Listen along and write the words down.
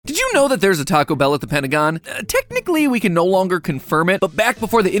you know that there's a Taco Bell at the Pentagon? Technically, we can no longer confirm it, but back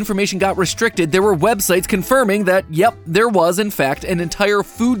before the information got restricted, there were websites confirming that, yep, there was, in fact, an entire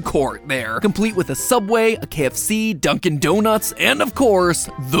food court there, complete with a Subway, a KFC, Dunkin' Donuts, and of course,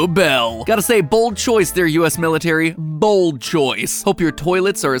 the Bell. Gotta say, bold choice there, US military. Bold choice. Hope your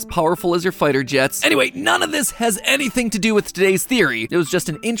toilets are as powerful as your fighter jets. Anyway, none of this has anything to do with today's theory. It was just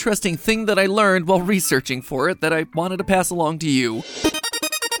an interesting thing that I learned while researching for it that I wanted to pass along to you.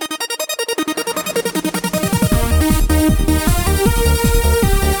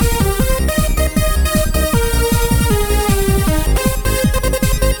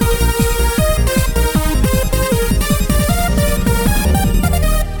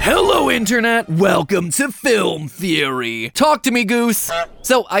 Internet, welcome to Film Theory. Talk to me, Goose.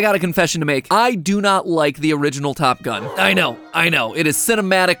 So, I got a confession to make. I do not like the original Top Gun. I know, it is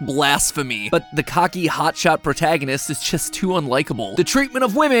cinematic blasphemy, but the cocky hotshot protagonist is just too unlikable. The treatment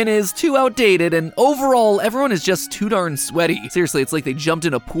of women is too outdated, and overall, everyone is just too darn sweaty. Seriously, it's like they jumped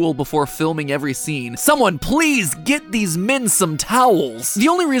in a pool before filming every scene. Someone please get these men some towels. The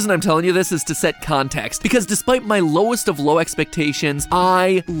only reason I'm telling you this is to set context, because despite my lowest of low expectations,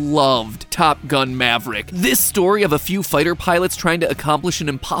 I loved Top Gun Maverick. This story of a few fighter pilots trying to accomplish an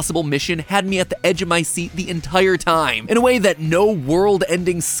impossible mission had me at the edge of my seat the entire time, in a way that no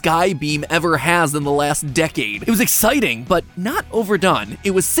world-ending sky beam ever has in the last decade. It was exciting, but not overdone.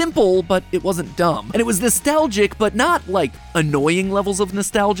 It was simple, but it wasn't dumb. And it was nostalgic, but not like annoying levels of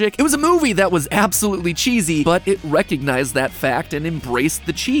nostalgic. It was a movie that was absolutely cheesy, but it recognized that fact and embraced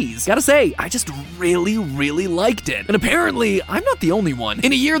the cheese. Gotta say, I just really liked it. And apparently, I'm not the only one.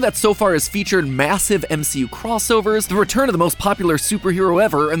 In a year that so far has featured massive MCU crossovers, the return of the most popular superhero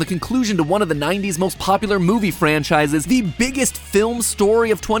ever, and the conclusion to one of the 90s most popular movie franchises, the biggest film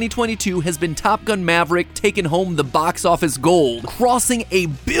story of 2022 has been Top Gun Maverick taking home the box office gold, crossing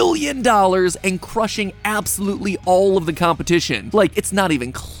 $1 billion and crushing absolutely all of the competition. Like, it's not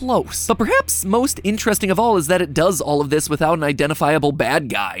even close. But perhaps most interesting of all is that it does all of this without an identifiable bad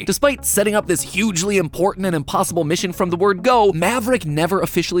guy. Despite setting up this hugely important and impossible mission from the word go, Maverick never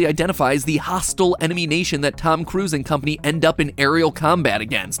officially identifies the hostile enemy nation that Tom Cruise and company end up in aerial combat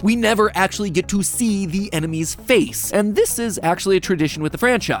against. We never actually get to see the enemy's face, and this is actually a tradition with the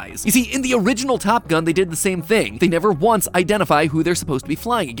franchise. You see, in the original Top Gun, they did the same thing. They never once identify who they're supposed to be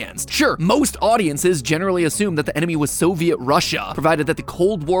flying against. Sure, most audiences generally assume that the enemy was Soviet Russia, provided that the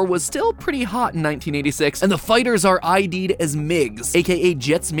Cold War was still pretty hot in 1986, and the fighters are ID'd as MiGs, aka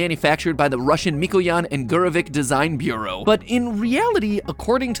jets manufactured by the Russian Mikoyan and Gurevich Design Bureau. But in reality,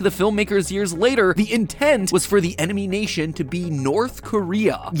 according to the filmmakers years later, the intent was for the enemy nation to be North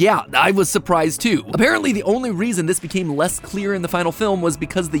Korea. Yeah, I was surprised too. Apparently, the only reason this became less clear in the final film was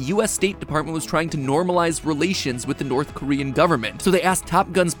because the US State Department was trying to normalize relations with the North Korean government. So they asked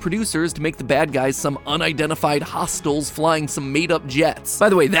Top Gun's producers to make the bad guys some unidentified hostiles flying some made-up jets. By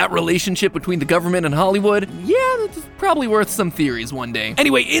the way, that relationship between the government and Hollywood, yeah, that's probably worth some theories one day.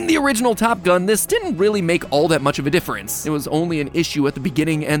 Anyway, in the original Top Gun, this didn't really make all that much of a difference. It was only an issue at the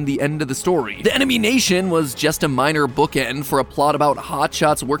beginning and the end of the story. The enemy nation was just a minor bookend for a plot about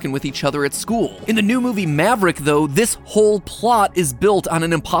hotshots working with each other at school. In the new movie Maverick, though, this whole plot is built on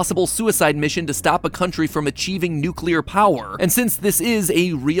an impossible suicide mission to stop a country from achieving nuclear power. And since this is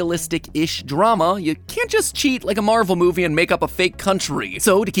a realistic-ish drama, you can't just cheat like a Marvel movie and make up a fake country.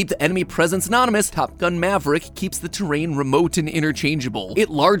 So, to keep the enemy presence anonymous, Top Gun Maverick keeps the terrain remote and interchangeable. It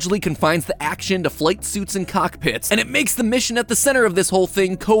largely confines the action to flight suits and cockpits, and it makes the mission at the center of this whole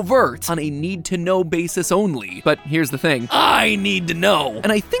thing covert, on a need-to-know basis only. But here's the thing, I need to know,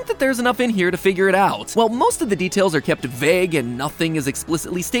 and I think that there's enough in here to figure it out. While most of the details are kept vague and nothing is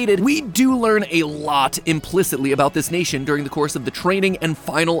explicitly stated, we do learn a lot implicitly about this nation during the course of the training and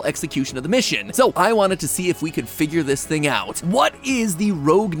final execution of the mission. So I wanted to see if we could figure this thing out. What is the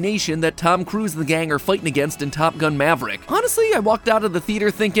rogue nation that Tom Cruise and the gang are fighting against in Top Gun Maverick? Honestly, I walked out of the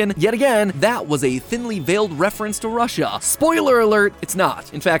theater thinking, yet again, that was a thinly veiled reference to Russia. Spoiler alert, it's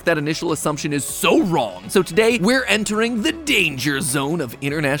not. In fact, that initial assumption is so wrong. So today, we're entering the danger zone of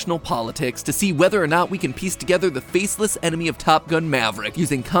international politics to see whether or not we can piece together the faceless enemy of Top Gun Maverick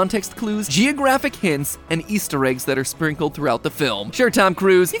using context clues, geographic hints, and Easter eggs that are sprinkled throughout the film. Sure, Tom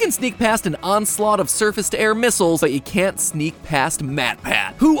Cruise, you can sneak past an onslaught of surface-to-air missiles, but you can't sneak past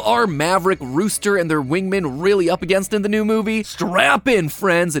MatPat. Who are Maverick, Rooster, and their wingmen really up against in the new movie? Strap in,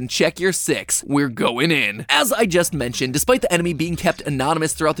 friends, and check your six. We're going in. As I just mentioned, despite the enemy being kept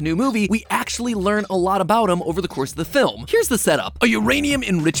anonymous throughout the the new movie, we actually learn a lot about them over the course of the film. Here's the setup. A uranium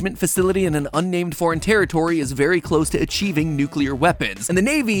enrichment facility in an unnamed foreign territory is very close to achieving nuclear weapons, and the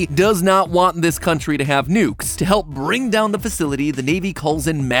Navy does not want this country to have nukes. To help bring down the facility, the Navy calls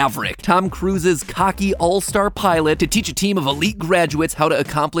in Maverick, Tom Cruise's cocky all-star pilot, to teach a team of elite graduates how to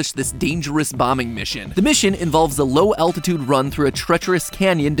accomplish this dangerous bombing mission. The mission involves a low-altitude run through a treacherous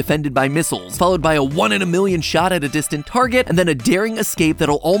canyon defended by missiles, followed by a 1 in a million shot at a distant target, and then a daring escape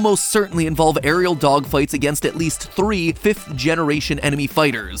that'll almost certainly involve aerial dogfights against at least 3 fifth-generation enemy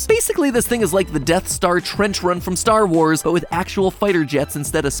fighters. Basically, this thing is like the Death Star trench run from Star Wars, but with actual fighter jets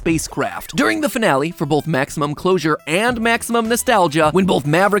instead of spacecraft. During the finale, for both maximum closure and maximum nostalgia, when both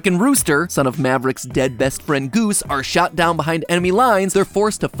Maverick and Rooster, son of Maverick's dead best friend Goose, are shot down behind enemy lines, they're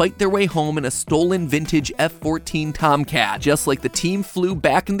forced to fight their way home in a stolen vintage F-14 Tomcat, just like the team flew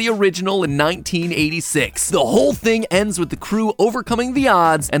back in the original in 1986. The whole thing ends with the crew overcoming the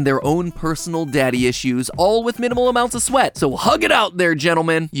odds and their own personal daddy issues, all with minimal amounts of sweat. So hug it out there,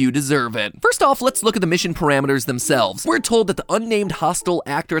 gentlemen. You deserve it. First off, let's look at the mission parameters themselves. We're told that the unnamed hostile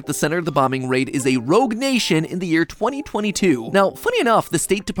actor at the center of the bombing raid is a rogue nation in the year 2022. Now, funny enough, the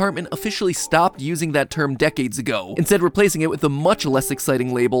State Department officially stopped using that term decades ago, instead replacing it with the much less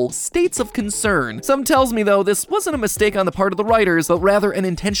exciting label, States of Concern. Some tells me, though, this wasn't a mistake on the part of the writers, but rather an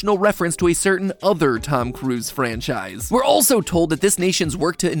intentional reference to a certain other Tom Cruise franchise. We're also told that this nation's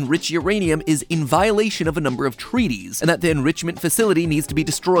work to enrich uranium is in violation of a number of treaties, and that the enrichment facility needs to be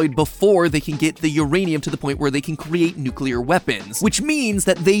destroyed before they can get the uranium to the point where they can create nuclear weapons, which means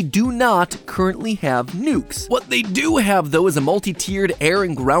that they do not currently have nukes. What they do have, though, is a multi-tiered air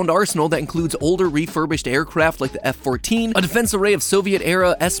and ground arsenal that includes older refurbished aircraft like the F-14, a defense array of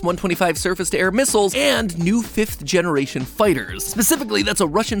Soviet-era S-125 surface-to-air missiles, and new fifth-generation fighters. Specifically, that's a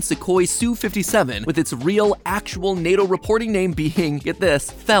Russian Sukhoi Su-57, with its real, actual NATO reporting name being, get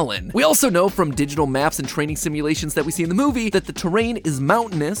this, Felon. We also know from digital maps and training simulations that we see in the movie that the terrain is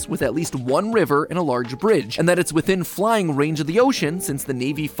mountainous with at least one river and a large bridge, and that it's within flying range of the ocean since the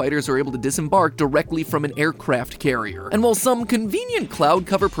Navy fighters are able to disembark directly from an aircraft carrier. And while some convenient cloud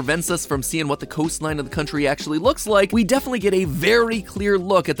cover prevents us from seeing what the coastline of the country actually looks like, we definitely get a very clear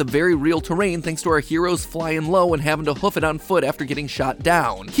look at the very real terrain thanks to our heroes flying low and having to hoof it on foot after getting shot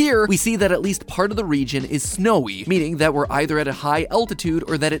down. Here, we see that at least part of the region is snowy, meaning that we're either at a high altitude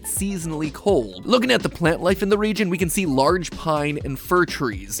or that it's seasonally cold. Looking at the plant life in the region, we can see large pine and fir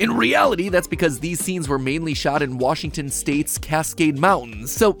trees. In reality, that's because these scenes were mainly shot in Washington State's Cascade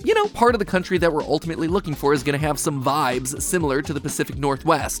Mountains. So, you know, part of the country that we're ultimately looking for is going to have some vibes similar to the Pacific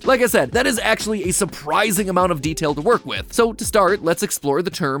Northwest. Like I said, that is actually a surprising amount of detail to work with. So to start, let's explore the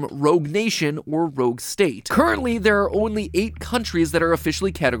term rogue nation or rogue state. Currently, there are only 8 countries that are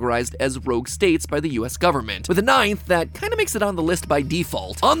officially categorized as rogue states by the US government, with a 9th that kind of makes it on the list by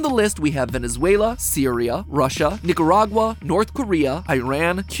default. On the list, we have Venezuela, Syria, Russia, Nicaragua, North Korea,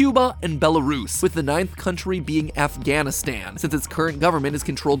 Iran, Cuba, and Belarus, with the 9th country being Afghanistan, since its current government is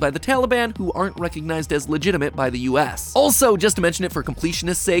controlled by the Taliban, who aren't recognized as legitimate by the US. Also, just to mention it for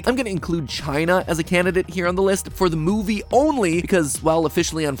completionist's sake, I'm going to include China as a candidate here on the list for the movie only because, while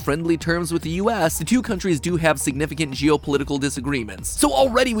officially on friendly terms with the US, the two countries do have significant geopolitical disagreements. So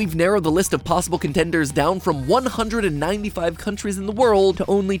already we've narrowed the list of possible contenders down from 195 countries in the world to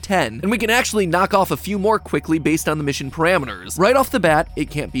only 10, and we can actually knock off a few more quickly based on the mission parameters. Right off the bat, it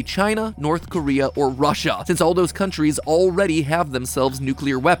can't be China, North Korea, or Russia, since all those countries already have themselves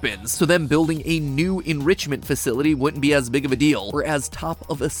nuclear weapons, so them building a new enrichment facility wouldn't be as big of a deal, or as top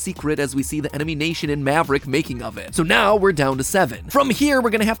of a secret as we see the enemy nation in Maverick making of it. So now we're down to 7. From here, we're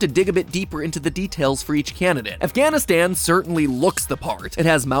gonna have to dig a bit deeper into the details for each candidate. Afghanistan certainly looks the part. It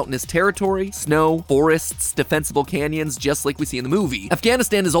has mountainous territory, snow, forests, defensible canyons, just like we see in the movie.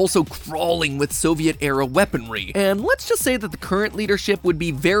 Afghanistan is also crawling with Soviet-era weaponry, and let's just say that the current leadership would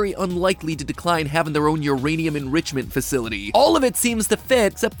be very unlikely to decline having their own uranium enrichment facility. All of it seems to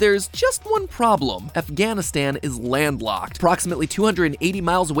fit, except there's just one problem. Afghanistan is landlocked, approximately 280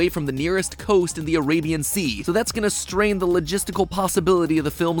 miles away from the nearest coast in the Arabian Sea, so that's gonna strain the logistical possibility of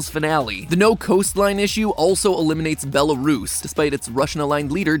the film's finale. The no coastline issue also eliminates Belarus, despite its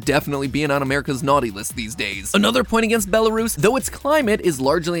Russian-aligned leader definitely being on America's naughty list these days. Another point against Belarus, though its climate is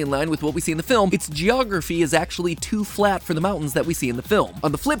largely in line with what we see in the film, its geography is actually too flat for the mountains that we see in the film.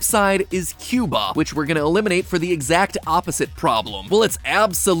 On the flip side is Cuba, which we're gonna eliminate for the exact opposite problem. While it's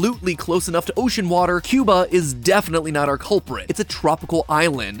absolutely close enough to ocean water, Cuba is definitely not our culprit. It's a tropical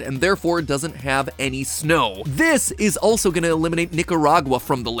island, and therefore doesn't have any snow. This is also gonna eliminate Nicaragua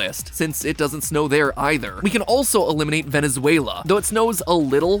from the list, since it doesn't snow there either. We can also eliminate Venezuela. Though it snows a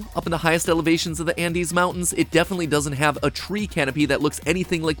little up in the highest elevations of the Andes Mountains, it definitely doesn't have a tree canopy canopy that looks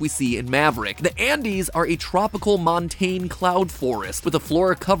anything like we see in Maverick. The Andes are a tropical montane cloud forest with a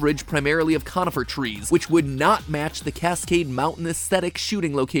flora coverage primarily of conifer trees, which would not match the Cascade Mountain aesthetic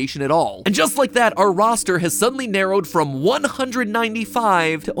shooting location at all. And just like that, our roster has suddenly narrowed from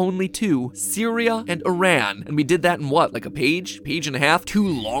 195 to only 2, Syria and Iran. And we did that in what, like a page and a half? 2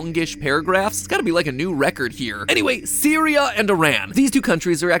 longish paragraphs? It's gotta be like a new record here. Anyway, Syria and Iran. These 2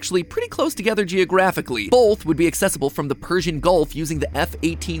 countries are actually pretty close together geographically. Both would be accessible from the Persian Gulf using the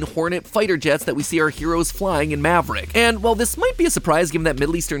F-18 Hornet fighter jets that we see our heroes flying in Maverick. And while this might be a surprise given that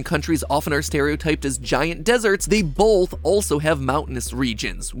Middle Eastern countries often are stereotyped as giant deserts, they both also have mountainous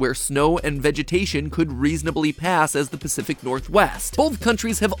regions where snow and vegetation could reasonably pass as the Pacific Northwest. Both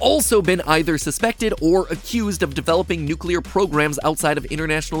countries have also been either suspected or accused of developing nuclear programs outside of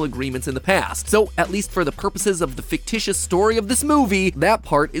international agreements in the past. So, at least for the purposes of the fictitious story of this movie, that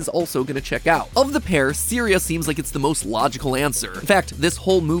part is also gonna check out. Of the pair, Syria seems like it's the most logical answer. In fact, this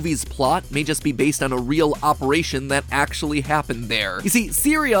whole movie's plot may just be based on a real operation that actually happened there. You see,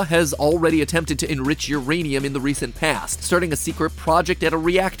 Syria has already attempted to enrich uranium in the recent past, starting a secret project at a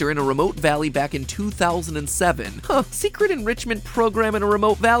reactor in a remote valley back in 2007. Secret enrichment program in a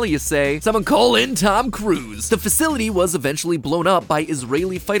remote valley, you say? Someone call in Tom Cruise. The facility was eventually blown up by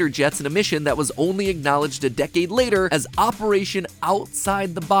Israeli fighter jets in a mission that was only acknowledged a decade later as Operation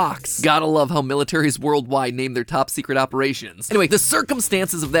Outside the Box. Gotta love how militaries worldwide name their top secret operations. Anyway, the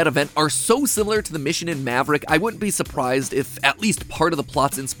circumstances of that event are so similar to the mission in Maverick, I wouldn't be surprised if at least part of the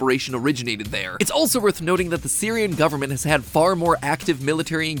plot's inspiration originated there. It's also worth noting that the Syrian government has had far more active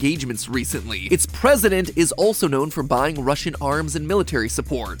military engagements recently. Its president is also known for buying Russian arms and military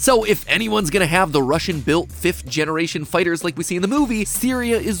support. So if anyone's gonna have the Russian-built 5th-generation fighters like we see in the movie,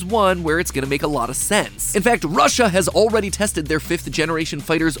 Syria is one where it's gonna make a lot of sense. In fact, Russia has already tested their 5th-generation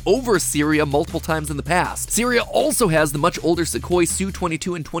fighters over Syria multiple times in the past. Syria also has the much older Sukhoi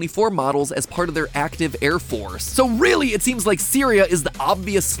Su-22 and 24 models as part of their active air force. So really, it seems like Syria is the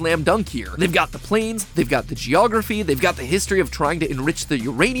obvious slam dunk here. They've got the planes, they've got the geography, they've got the history of trying to enrich the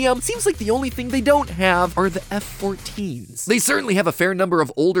uranium. Seems like the only thing they don't have are the F-14s. They certainly have a fair number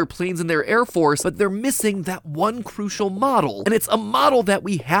of older planes in their air force, but they're missing that one crucial model. And it's a model that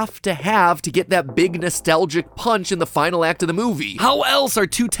we have to get that big nostalgic punch in the final act of the movie. How else are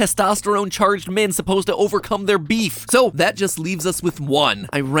 2 testosterone-charged men supposed to overcome their beef? So that just leaves us with one,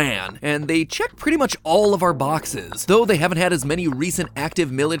 Iran. And they check pretty much all of our boxes. Though they haven't had as many recent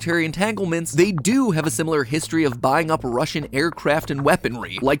active military entanglements, they do have a similar history of buying up Russian aircraft and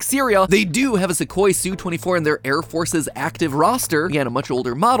weaponry. Like Syria, they do have a Sukhoi Su-24 in their Air Force's active roster. Again, a much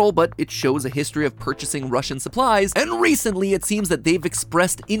older model, but it shows a history of purchasing Russian supplies. And recently, it seems that they've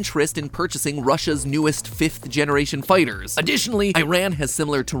expressed interest in purchasing Russia's newest 5th-generation fighters. Additionally, Iran has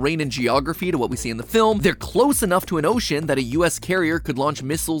similar terrain and geography to what we see in the film. They're close enough to an ocean that a US carrier could launch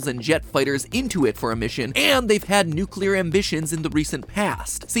missiles and jet fighters into it for a mission, and they've had nuclear ambitions in the recent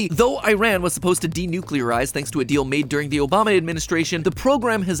past. See, though Iran was supposed to denuclearize thanks to a deal made during the Obama administration, the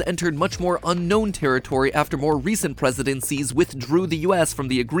program has entered much more unknown territory after more recent presidencies withdrew the US from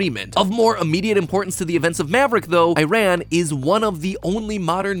the agreement. Of more immediate importance to the events of Maverick, though, Iran is one of the only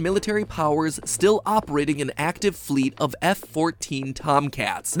modern military powers still operating an active fleet of F-14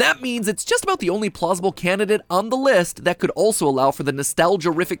 Tomcats. That means it's just about the only plausible candidate on the list that could also allow for the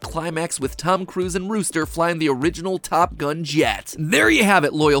nostalgia-rific climax with Tom Cruise and Rooster flying the original Top Gun jet. There you have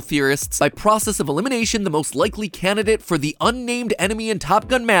it, loyal theorists. By process of elimination, the most likely candidate for the unnamed enemy in Top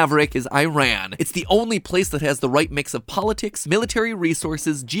Gun Maverick is Iran. It's the only place that has the right mix of politics, military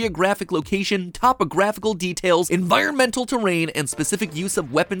resources, geographic location, topographical details, environmental terrain, and specific use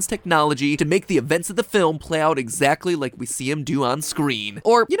of weapons technology to make the events of the film play out exactly like we see them do on screen.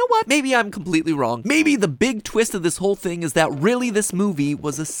 Or, you know what? Maybe I'm completely wrong. Maybe the big twist of this whole thing is that really this movie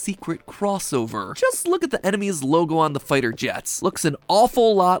was a secret crossover. Just look at the enemy's logo on the fighter jets. Looks an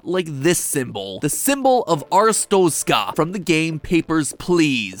awful lot like this symbol. The symbol of Arstotzka from the game Papers,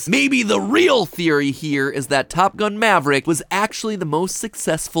 Please. Maybe the real theory here is that Top Gun Maverick was actually the most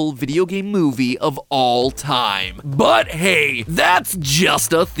successful video game movie of all time. But hey, that's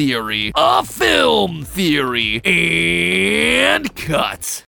just a theory. A film theory. And cut.